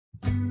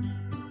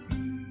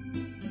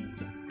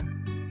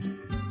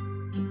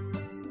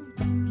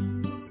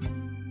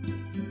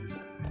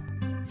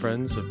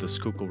Friends of the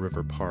Schuylkill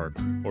River Park,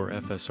 or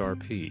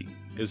FSRP,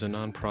 is a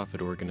nonprofit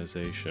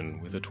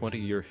organization with a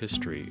 20-year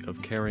history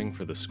of caring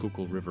for the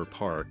Schuylkill River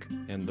Park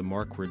and the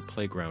Markward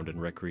Playground and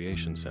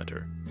Recreation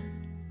Center.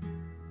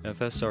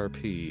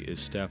 FSRP is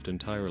staffed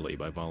entirely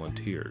by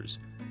volunteers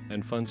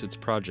and funds its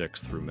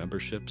projects through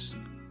memberships,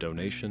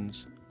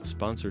 donations,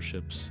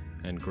 sponsorships,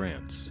 and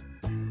grants.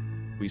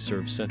 We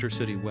serve Center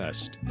City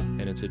West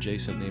and its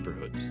adjacent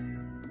neighborhoods.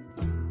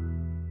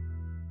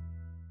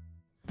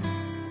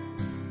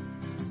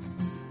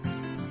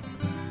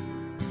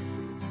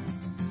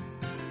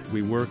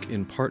 We work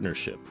in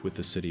partnership with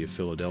the City of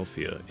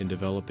Philadelphia in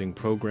developing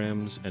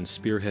programs and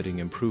spearheading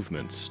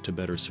improvements to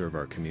better serve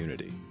our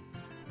community.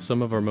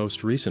 Some of our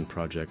most recent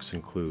projects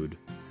include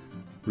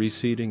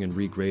reseeding and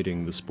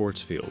regrading the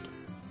sports field,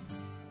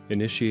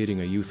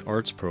 initiating a youth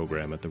arts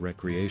program at the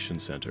Recreation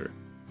Center,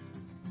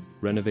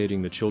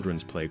 renovating the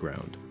children's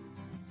playground,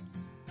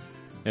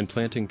 and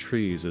planting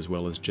trees as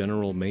well as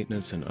general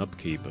maintenance and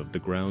upkeep of the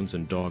grounds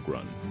and dog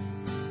run.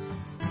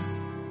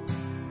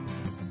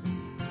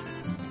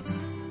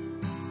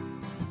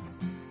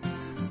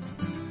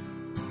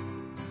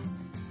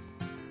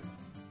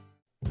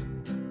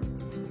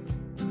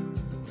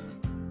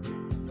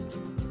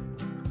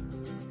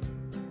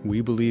 We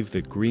believe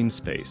that green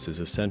space is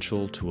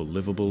essential to a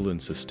livable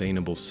and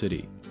sustainable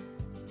city.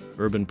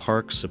 Urban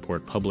parks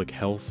support public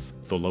health,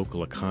 the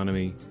local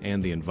economy,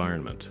 and the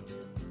environment.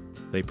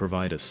 They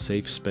provide a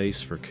safe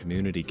space for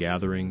community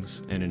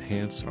gatherings and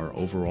enhance our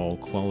overall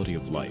quality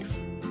of life.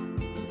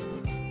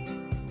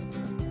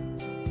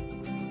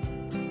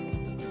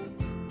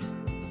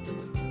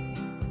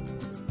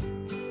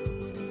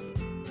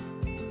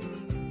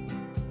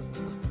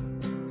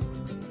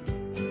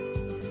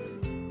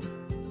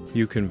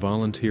 You can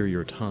volunteer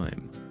your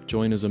time,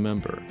 join as a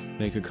member,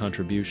 make a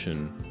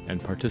contribution, and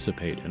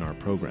participate in our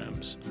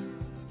programs.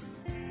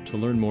 To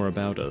learn more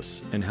about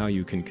us and how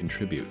you can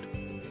contribute,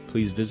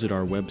 please visit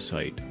our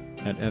website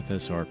at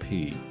fsrp.org.